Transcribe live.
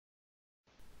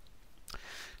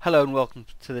Hello and welcome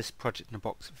to this Project in a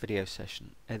Box video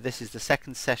session. This is the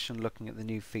second session looking at the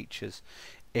new features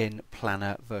in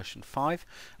Planner version 5,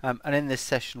 and in this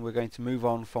session we're going to move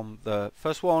on from the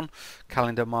first one,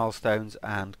 calendar, milestones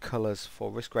and colours for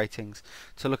risk ratings,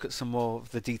 to look at some more of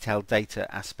the detailed data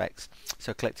aspects.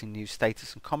 So collecting new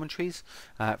status and commentaries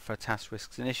for task,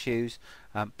 risks and issues,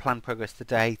 plan progress to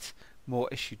date, more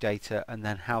issue data, and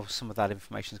then how some of that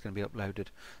information is going to be uploaded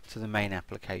to the main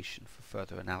application for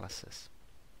further analysis.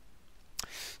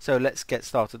 So let's get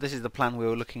started. This is the plan we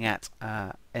were looking at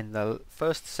in the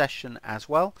first session as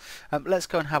well. Let's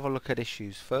go and have a look at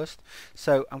issues first.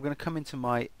 So I'm going to come into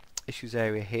my issues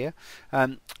area here,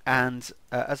 and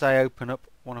as I open up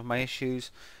one of my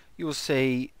issues, you will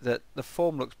see that the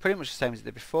form looks pretty much the same as it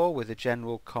did before, with a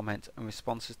general, comment and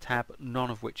responses tab, none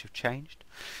of which have changed,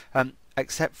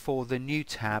 except for the new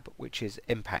tab, which is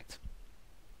impact.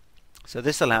 So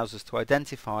this allows us to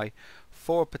identify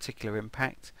for a particular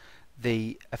impact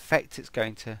the effect it's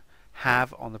going to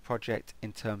have on the project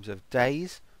in terms of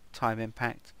days, time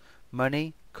impact,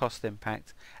 money, cost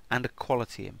impact, and a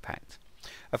quality impact.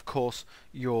 Of course,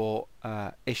 your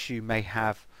issue may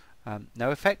have no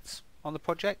effects on the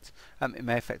project. It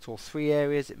may affect all three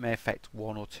areas, it may affect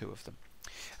one or two of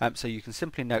them. So you can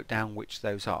simply note down which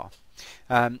those are.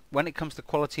 When it comes to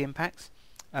quality impacts,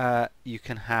 you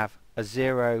can have a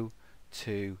 0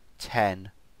 to 10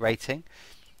 rating.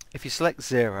 If you select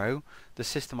 0, the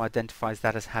system identifies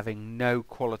that as having no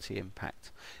quality impact.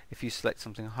 If you select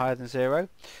something higher than 0,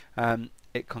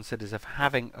 it considers of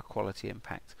having a quality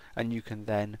impact, and you can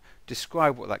then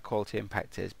describe what that quality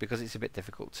impact is, because it's a bit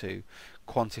difficult to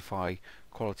quantify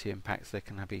quality impacts. They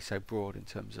can be so broad in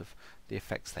terms of the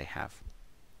effects they have.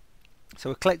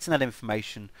 So we're collecting that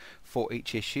information for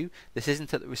each issue. This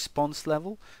isn't at the response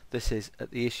level, this is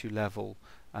at the issue level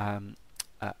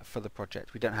for the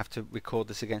project. We don't have to record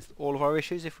this against all of our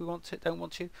issues if we don't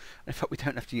want to. In fact, we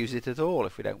don't have to use it at all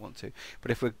if we don't want to. But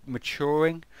if we're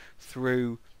maturing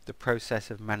through the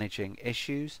process of managing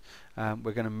issues,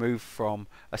 we're going to move from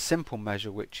a simple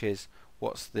measure, which is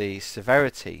what's the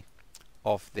severity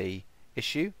of the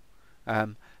issue,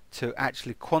 to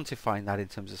actually quantifying that in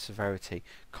terms of severity,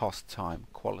 cost, time,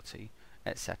 quality,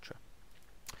 etc.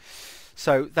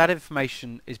 So that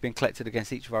information is being collected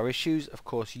against each of our issues. Of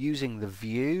course, using the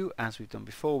view, as we've done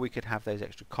before, we could have those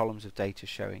extra columns of data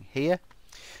showing here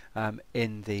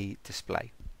in the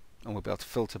display, and we'll be able to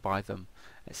filter by them,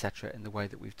 etc., in the way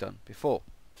that we've done before.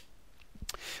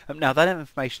 Now that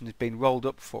information has been rolled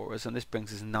up for us, and this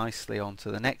brings us nicely on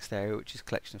to the next area, which is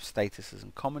collection of statuses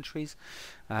and commentaries.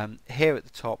 Here at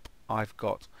the top I've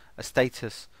got a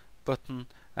status button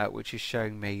which is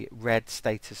showing me red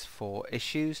status for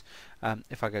issues.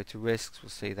 If I go to risks,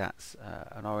 we'll see that's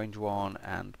an orange one,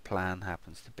 and plan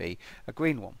happens to be a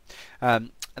green one.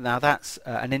 Now that's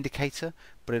an indicator,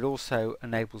 but it also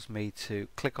enables me to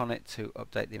click on it to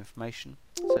update the information.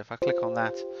 So if I click on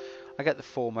that, I get the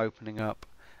form opening up,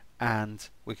 and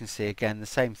we can see again the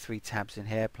same three tabs in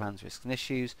here: plans, risks and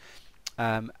issues,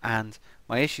 and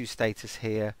my issue status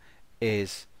here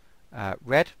is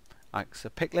red. It's a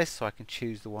pick list, so I can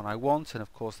choose the one I want, and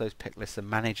of course those pick lists are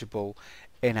manageable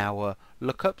in our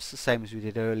lookups, the same as we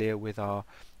did earlier with our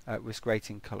risk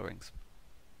rating colorings.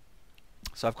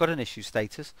 So I've got an issue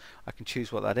status, I can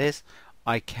choose what that is.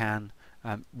 I can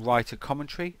write a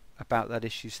commentary about that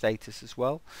issue status as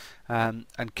well,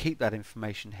 and keep that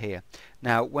information here.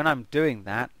 Now when I'm doing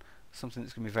that, something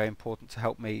that's going to be very important to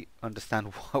help me understand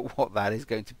what that is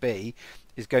going to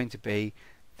be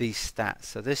these stats.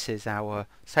 So this is our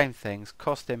same things: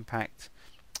 cost impact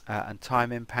and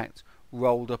time impact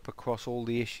rolled up across all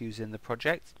the issues in the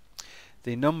project.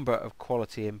 The number of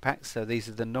quality impacts, so these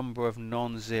are the number of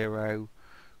non-zero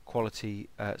quality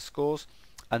scores,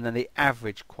 and then the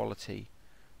average quality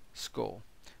score.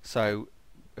 So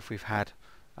if we've had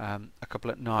a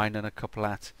couple at 9 and a couple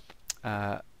at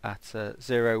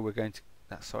 0, we're going to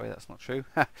sorry, that's not true,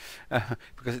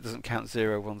 because it doesn't count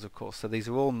 0 ones, of course. So these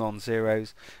are all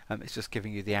non-zeros. It's just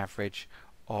giving you the average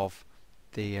of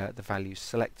the values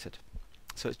selected.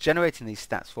 So it's generating these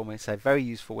stats for me. So very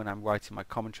useful when I'm writing my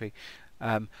commentary.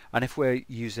 And if we're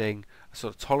using a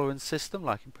sort of tolerance system,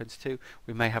 like in Prince2,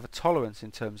 we may have a tolerance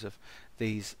in terms of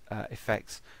these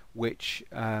effects, which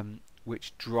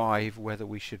drive whether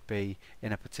we should be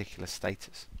in a particular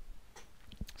status.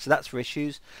 So that's for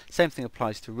issues. Same thing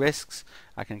applies to risks.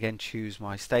 I can again choose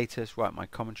my status, write my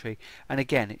commentary, and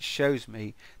again it shows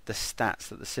me the stats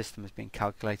that the system has been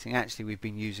calculating. Actually, we've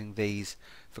been using these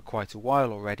for quite a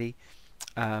while already,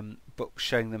 but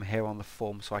showing them here on the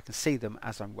form so I can see them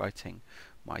as I'm writing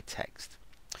my text.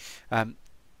 A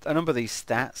number of these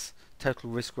stats: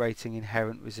 total risk rating,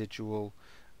 inherent, residual,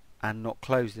 and not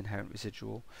closed inherent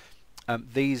residual,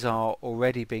 these are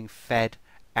already being fed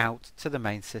out to the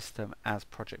main system as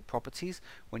project properties.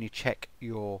 When you check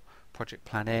your project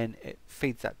plan in, it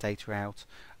feeds that data out,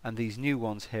 and these new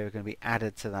ones here are going to be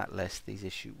added to that list, these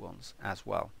issue ones as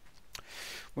well.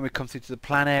 When we come through to the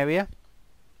plan area,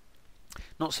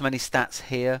 not so many stats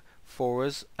here for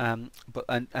us, but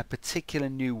a particular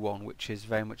new one which is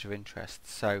very much of interest.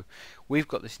 So we've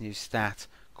got this new stat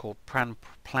called plan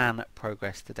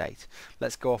progress to date.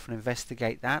 Let's go off and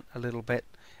investigate that a little bit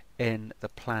in the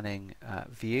planning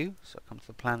view. So I come to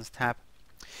the plans tab.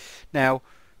 Now,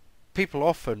 people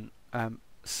often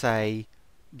say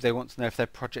they want to know if their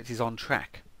project is on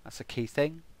track. That's a key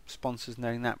thing. Sponsors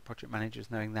knowing that, project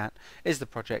managers knowing that. Is the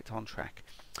project on track?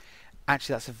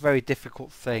 Actually, that's a very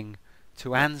difficult thing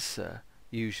to answer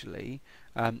usually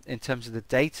in terms of the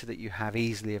data that you have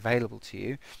easily available to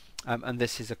you, and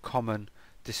this is a common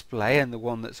display and the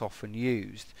one that's often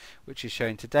used, which is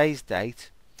showing today's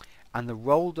date and the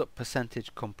rolled up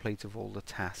percentage complete of all the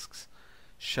tasks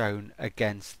shown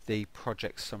against the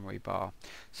project summary bar.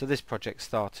 So this project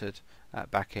started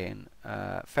back in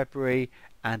February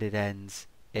and it ends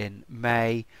in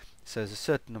May, so there's a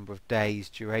certain number of days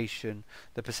duration.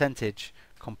 The percentage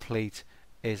complete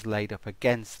is laid up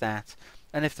against that,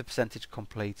 and if the percentage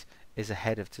complete is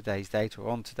ahead of today's date or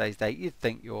on today's date, you'd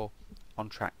think you're on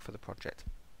track for the project.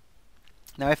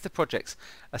 Now, if the project's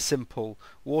a simple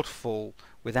waterfall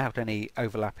without any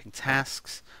overlapping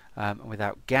tasks and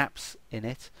without gaps in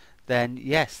it, then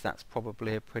yes, that's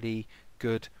probably a pretty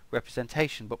good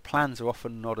representation. But plans are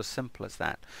often not as simple as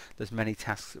that. There's many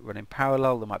tasks that run in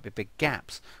parallel. There might be big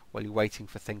gaps while you're waiting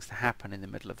for things to happen in the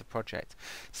middle of the project.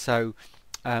 So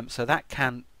that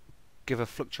can give a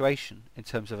fluctuation in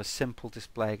terms of a simple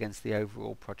display against the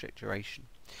overall project duration,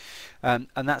 and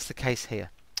that's the case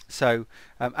here. So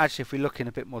actually, if we look in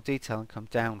a bit more detail and come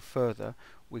down further,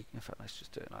 in fact, let's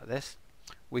just do it like this.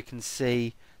 We can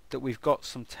see that we've got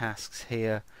some tasks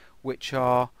here which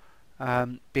are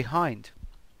behind.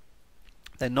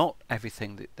 They're not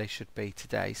everything that they should be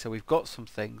today. So we've got some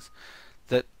things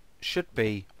that should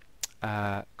be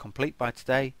complete by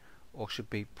today or should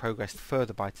be progressed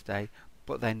further by today,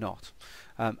 but they're not.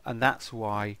 And that's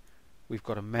why we've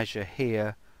got a measure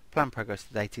here. Plan progress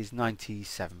to date is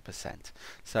 97%.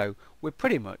 So we're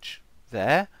pretty much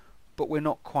there, but we're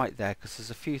not quite there because there's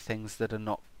a few things that are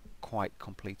not quite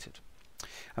completed.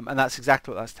 And that's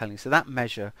exactly what that's telling you. So that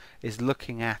measure is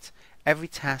looking at every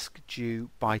task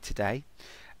due by today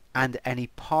and any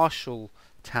partial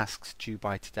tasks due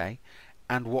by today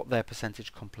and what their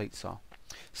percentage completes are.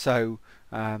 So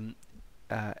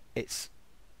it's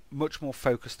much more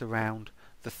focused around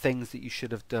the things that you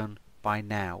should have done by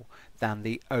now than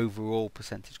the overall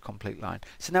percentage complete line.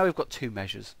 So now we've got two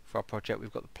measures for our project.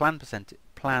 We've got the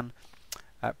plan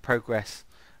progress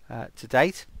to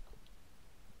date,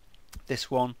 this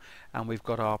one, and we've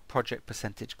got our project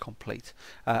percentage complete.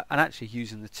 And actually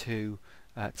using the two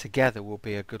together will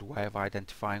be a good way of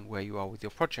identifying where you are with your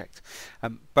project.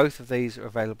 Both of these are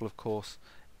available, of course,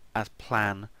 as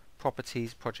plan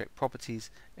properties, project properties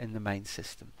in the main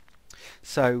system.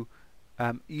 So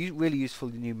really useful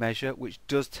new measure which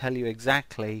does tell you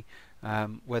exactly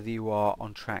whether you are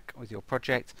on track with your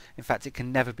project. In fact, it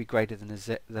can never be greater than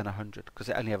 100 because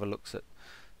it only ever looks at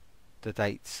the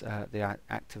dates, the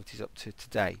activities up to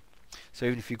today. So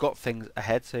even if you've got things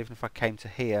ahead, so even if I came to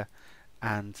here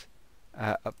and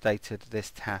updated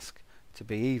this task to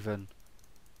be even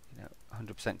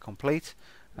 100% complete,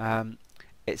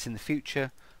 it's in the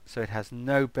future, so it has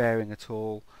no bearing at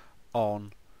all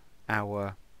on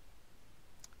our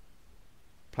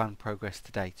plan progress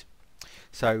to date.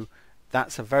 So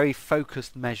that's a very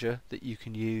focused measure that you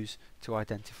can use to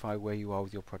identify where you are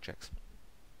with your projects.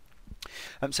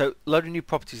 So a load of new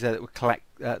properties there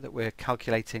that we're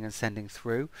calculating and sending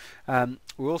through.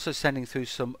 We're also sending through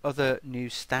some other new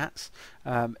stats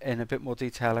in a bit more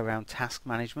detail around task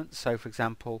management. So for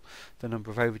example, the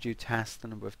number of overdue tasks, the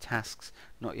number of tasks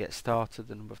not yet started,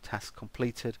 the number of tasks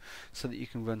completed, so that you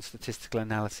can run statistical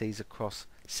analyses across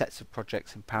sets of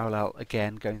projects in parallel,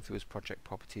 again going through as project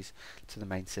properties to the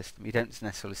main system. You don't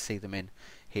necessarily see them in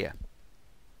here.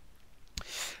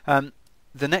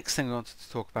 The next thing I wanted to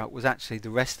talk about was actually the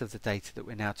rest of the data that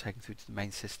we're now taking through to the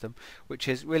main system, which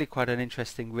is really quite an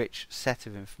interesting, rich set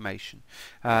of information.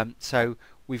 So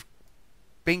we've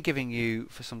been giving you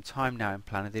for some time now in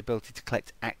Planner the ability to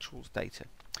collect actuals data.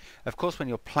 Of course, when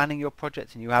you're planning your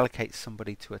project and you allocate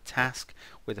somebody to a task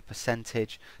with a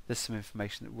percentage, there's some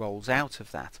information that rolls out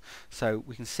of that. So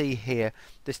we can see here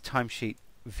this timesheet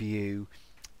view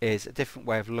is a different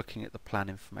way of looking at the plan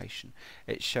information.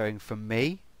 It's showing for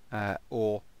me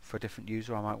or for a different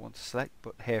user I might want to select,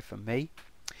 but here for me.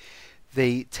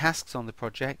 The tasks on the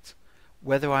project,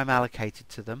 whether I'm allocated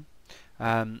to them,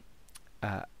 and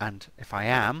if I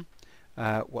am,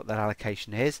 what that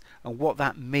allocation is, and what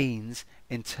that means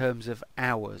in terms of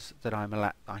hours that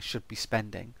I should be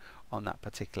spending on that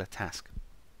particular task.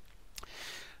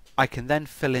 I can then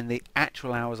fill in the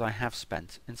actual hours I have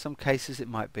spent. In some cases it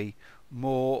might be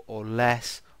more or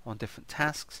less on different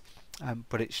tasks,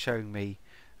 but it's showing me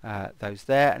those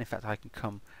there, and in fact I can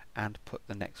come and put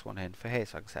the next one in for here.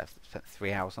 So I can say I've spent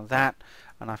 3 hours on that,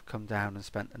 and I've come down and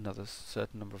spent another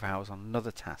certain number of hours on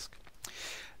another task.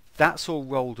 That's all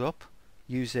rolled up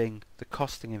using the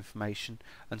costing information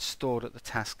and stored at the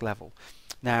task level.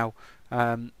 Now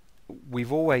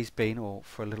we've always been, or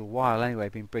for a little while anyway,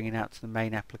 been bringing out to the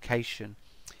main application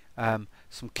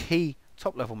some key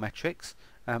top level metrics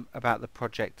about the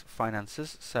project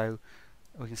finances. So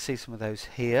we can see some of those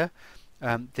here.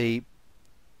 The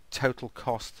total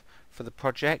cost for the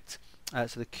project,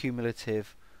 so the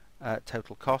cumulative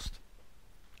total cost.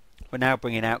 We're now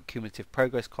bringing out cumulative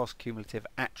progress cost, cumulative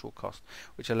actual cost,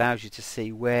 which allows you to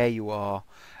see where you are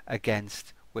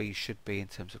against where you should be in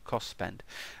terms of cost spend.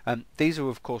 These are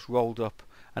of course rolled up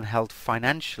and held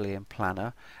financially in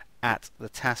Planner at the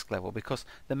task level, because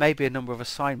there may be a number of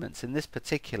assignments. In this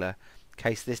particular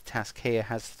case, this task here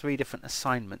has 3 different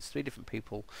assignments, 3 different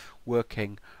people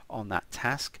working on that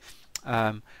task,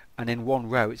 and in one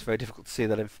row it's very difficult to see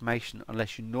that information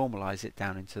unless you normalize it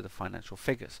down into the financial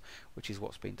figures, which is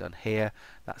what's been done here.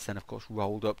 That's then of course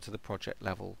rolled up to the project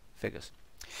level figures.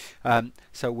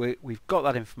 So we've got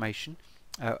that information.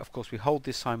 Of course we hold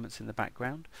the assignments in the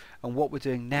background, and what we're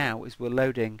doing now is we're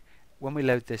loading, when we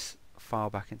load this file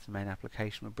back into the main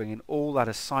application, we're bringing all that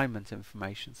assignment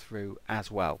information through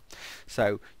as well.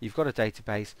 So you've got a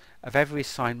database of every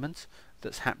assignment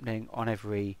that's happening on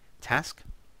every task.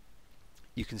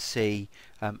 You can see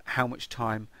how much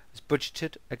time is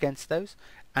budgeted against those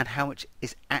and how much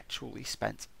is actually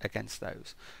spent against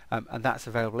those, and that's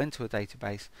available into a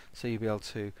database, so you'll be able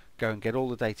to go and get all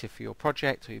the data for your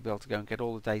project, or you'll be able to go and get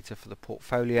all the data for the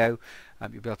portfolio.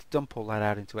 You'll be able to dump all that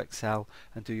out into Excel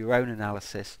and do your own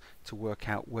analysis to work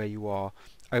out where you are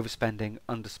overspending,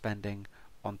 underspending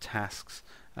on tasks,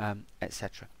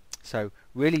 etc. So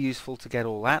really useful to get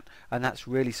all that, and that's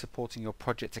really supporting your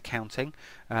project accounting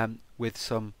with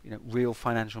some real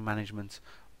financial management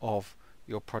of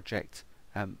your project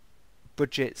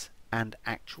budgets and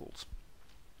actuals.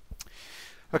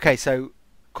 Okay, so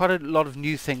quite a lot of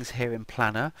new things here in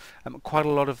Planner, quite a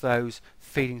lot of those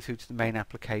feeding through to the main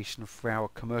application for our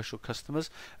commercial customers.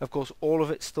 Of course, all of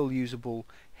it's still usable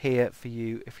here for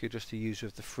you if you're just a user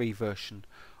of the free version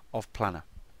of Planner.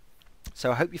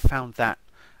 So I hope you found that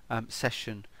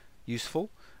session useful.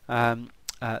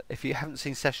 If you haven't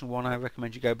seen session 1, I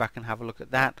recommend you go back and have a look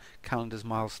at that: calendars,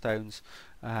 milestones,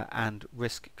 and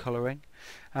risk colouring,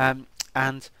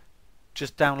 and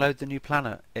just download the new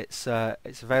Planner. It's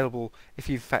available. If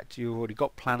you've already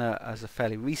got Planner as a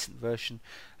fairly recent version,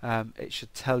 it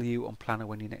should tell you on Planner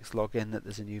when you next log in that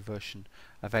there's a new version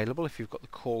available if you've got the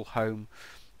call home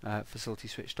facility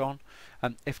switched on.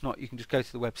 If not, you can just go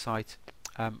to the website,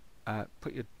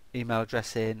 put your email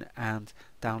address in and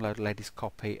download a latest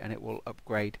copy, and it will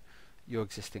upgrade your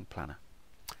existing Planner.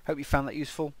 Hope you found that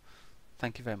useful.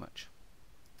 Thank you very much.